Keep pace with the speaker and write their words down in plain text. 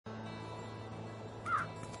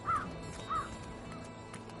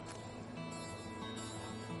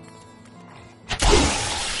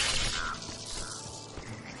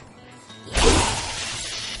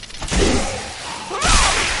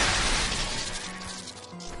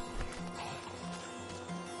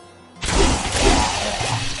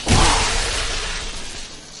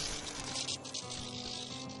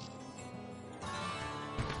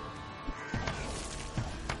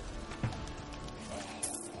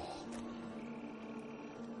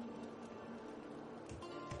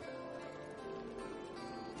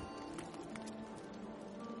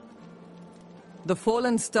The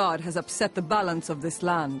fallen star has upset the balance of this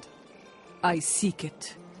land. I seek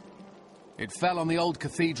it. It fell on the old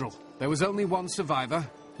cathedral. There was only one survivor,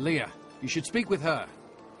 Leah. You should speak with her.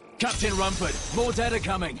 Captain Rumford, more dead are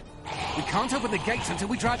coming. We can't open the gates until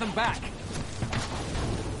we drive them back.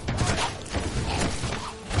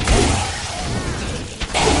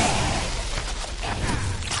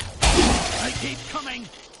 I keep coming.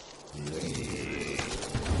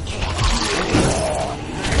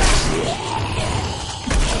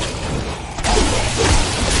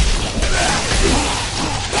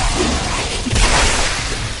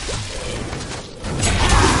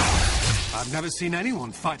 I've never seen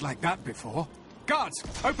anyone fight like that before. Guards,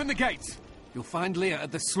 open the gates! You'll find Leah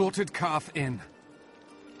at the Slaughtered Calf Inn.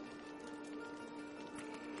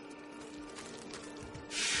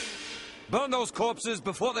 Burn those corpses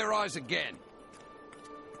before they rise again.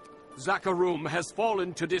 Zakharum has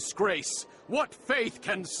fallen to disgrace. What faith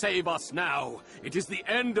can save us now? It is the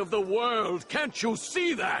end of the world. Can't you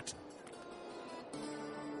see that?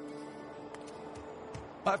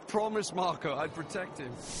 I promised Marco I'd protect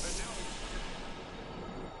him.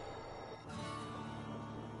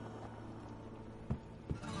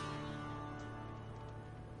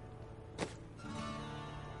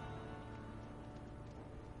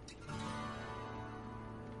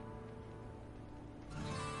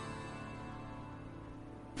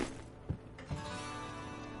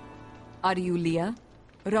 Are you Leah?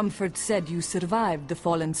 Rumford said you survived the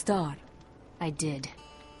fallen star. I did.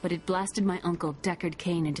 But it blasted my uncle, Deckard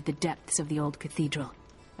Cain, into the depths of the old cathedral.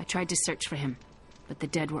 I tried to search for him, but the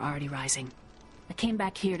dead were already rising. I came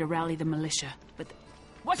back here to rally the militia, but...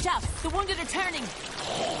 Watch out! The wounded are turning!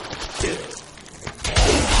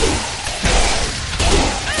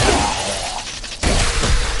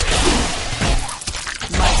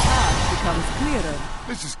 My path becomes clearer.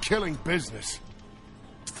 This is killing business.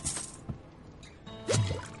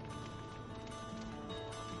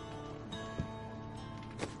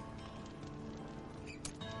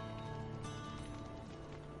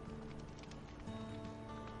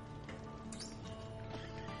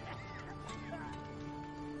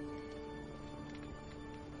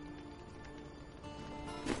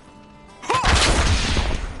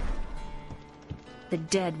 The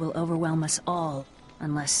dead will overwhelm us all,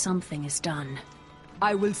 unless something is done.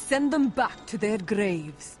 I will send them back to their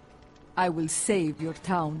graves. I will save your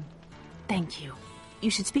town. Thank you. You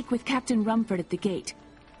should speak with Captain Rumford at the gate.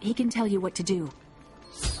 He can tell you what to do.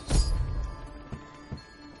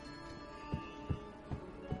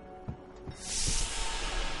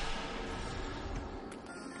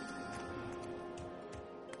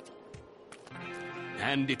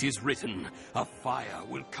 And it is written, a fire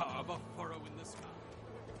will carve a furrow in the sky.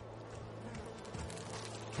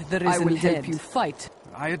 I will help you fight.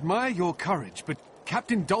 I admire your courage, but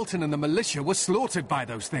Captain Dalton and the militia were slaughtered by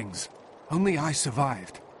those things. Only I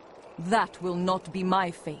survived. That will not be my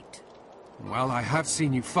fate. Well, I have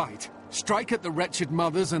seen you fight. Strike at the wretched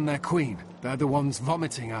mothers and their queen. They're the ones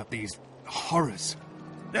vomiting out these horrors.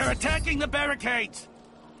 They're attacking the barricades!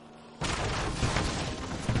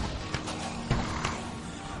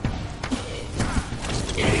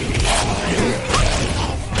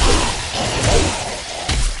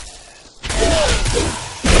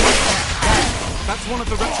 That's one of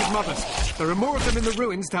the wretched mothers. There are more of them in the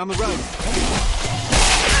ruins down the road.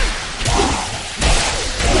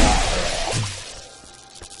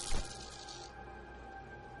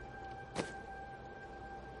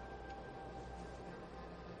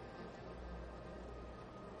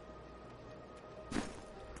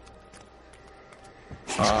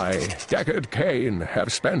 I, Deckard Cain,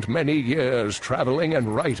 have spent many years traveling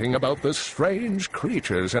and writing about the strange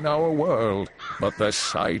creatures in our world, but the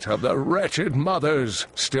sight of the wretched mothers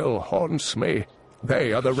still haunts me.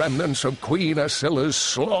 They are the remnants of Queen Asilla's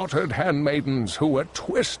slaughtered handmaidens who were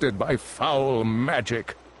twisted by foul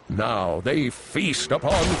magic. Now they feast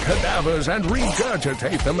upon cadavers and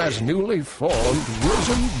regurgitate them as newly formed,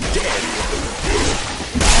 risen dead.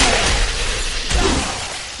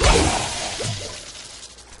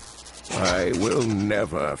 I will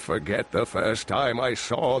never forget the first time I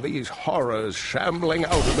saw these horrors shambling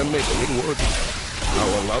out of the misty woods.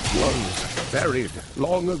 Our loved ones, buried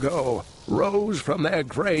long ago, rose from their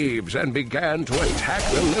graves and began to attack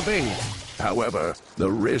the living. However,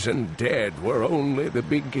 the risen dead were only the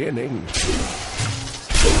beginning.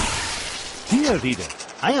 Dear reader,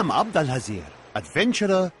 I am Abd al-Hazir,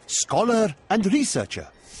 adventurer, scholar, and researcher.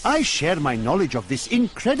 I share my knowledge of this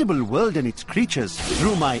incredible world and its creatures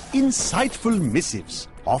through my insightful missives,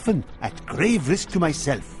 often at grave risk to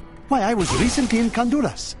myself. Why, I was recently in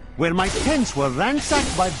Kanduras, where my tents were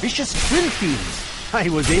ransacked by vicious krill fiends. I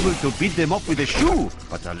was able to beat them up with a shoe,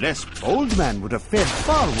 but a less bold man would have fared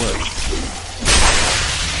far worse.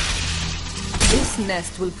 This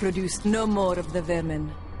nest will produce no more of the vermin.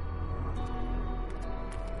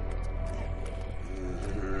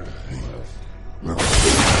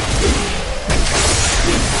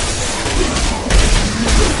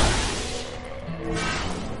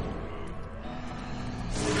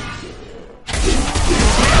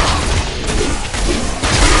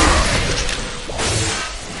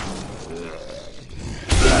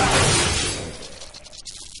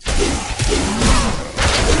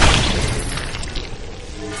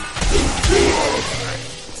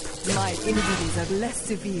 My injuries are less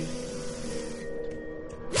severe.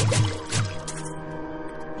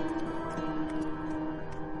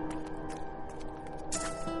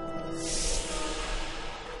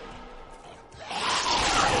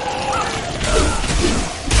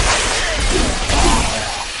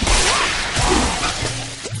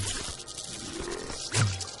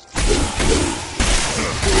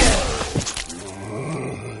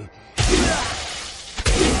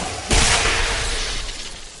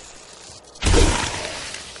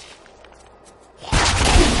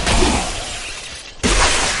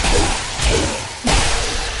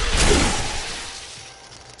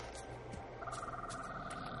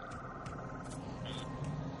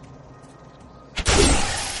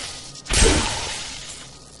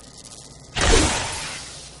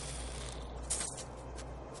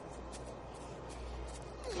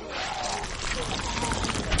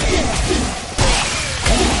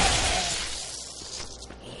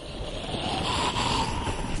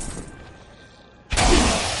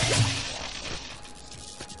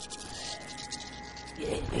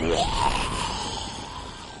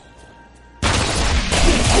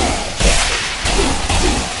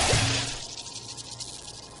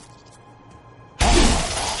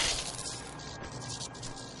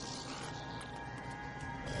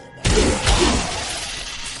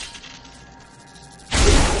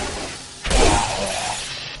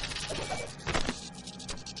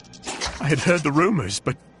 I had heard the rumors,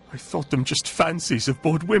 but I thought them just fancies of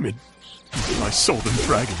bored women. Until I saw them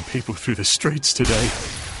dragging people through the streets today.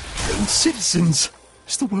 And citizens!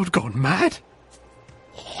 Has the world gone mad?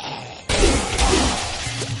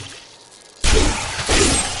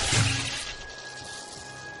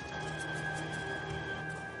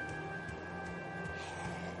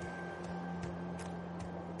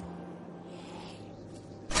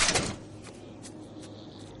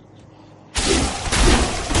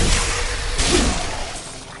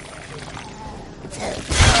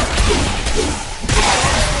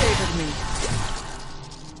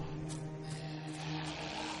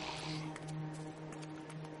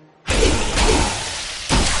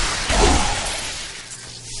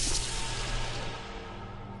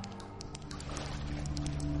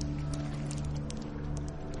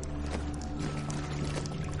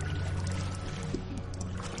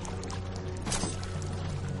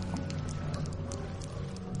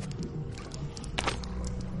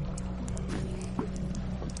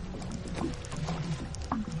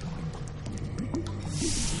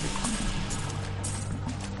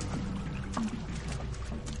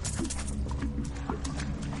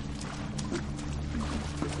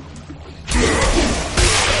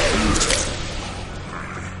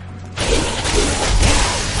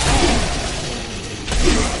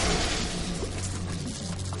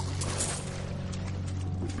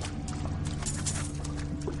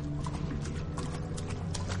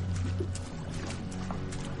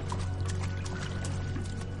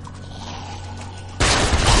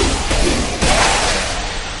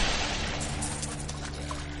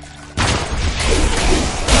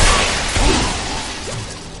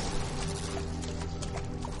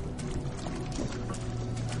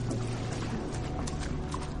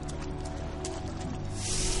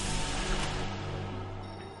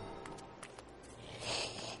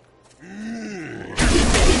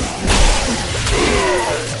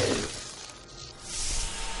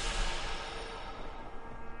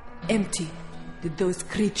 Empty. Did those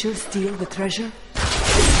creatures steal the treasure?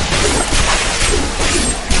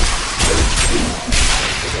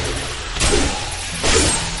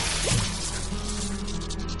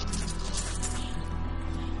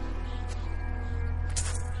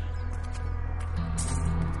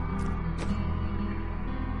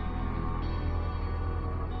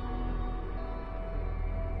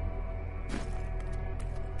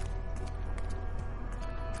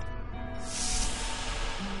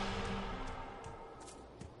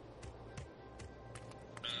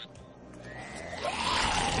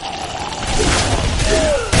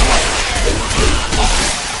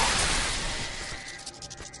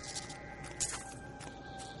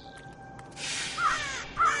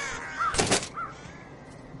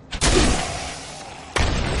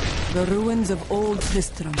 ruins of old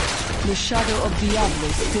Tristram. The shadow of Diablo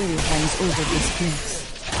still hangs over this place.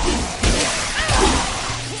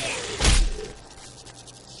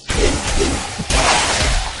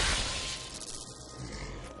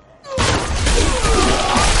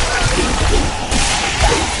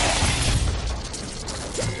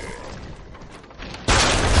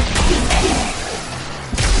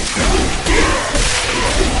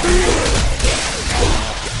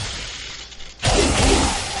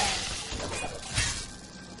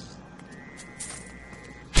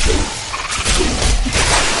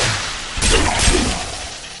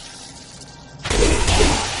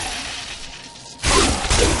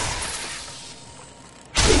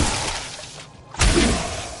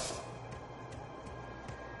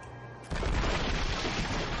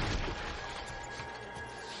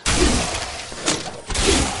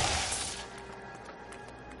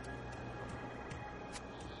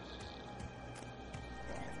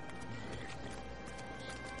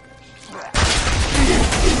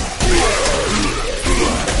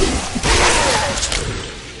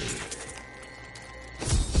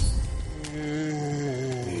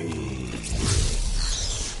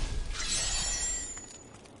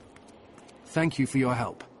 Thank you for your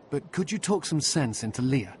help, but could you talk some sense into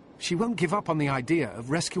Leah? She won't give up on the idea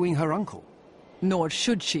of rescuing her uncle. Nor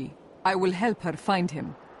should she. I will help her find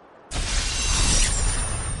him.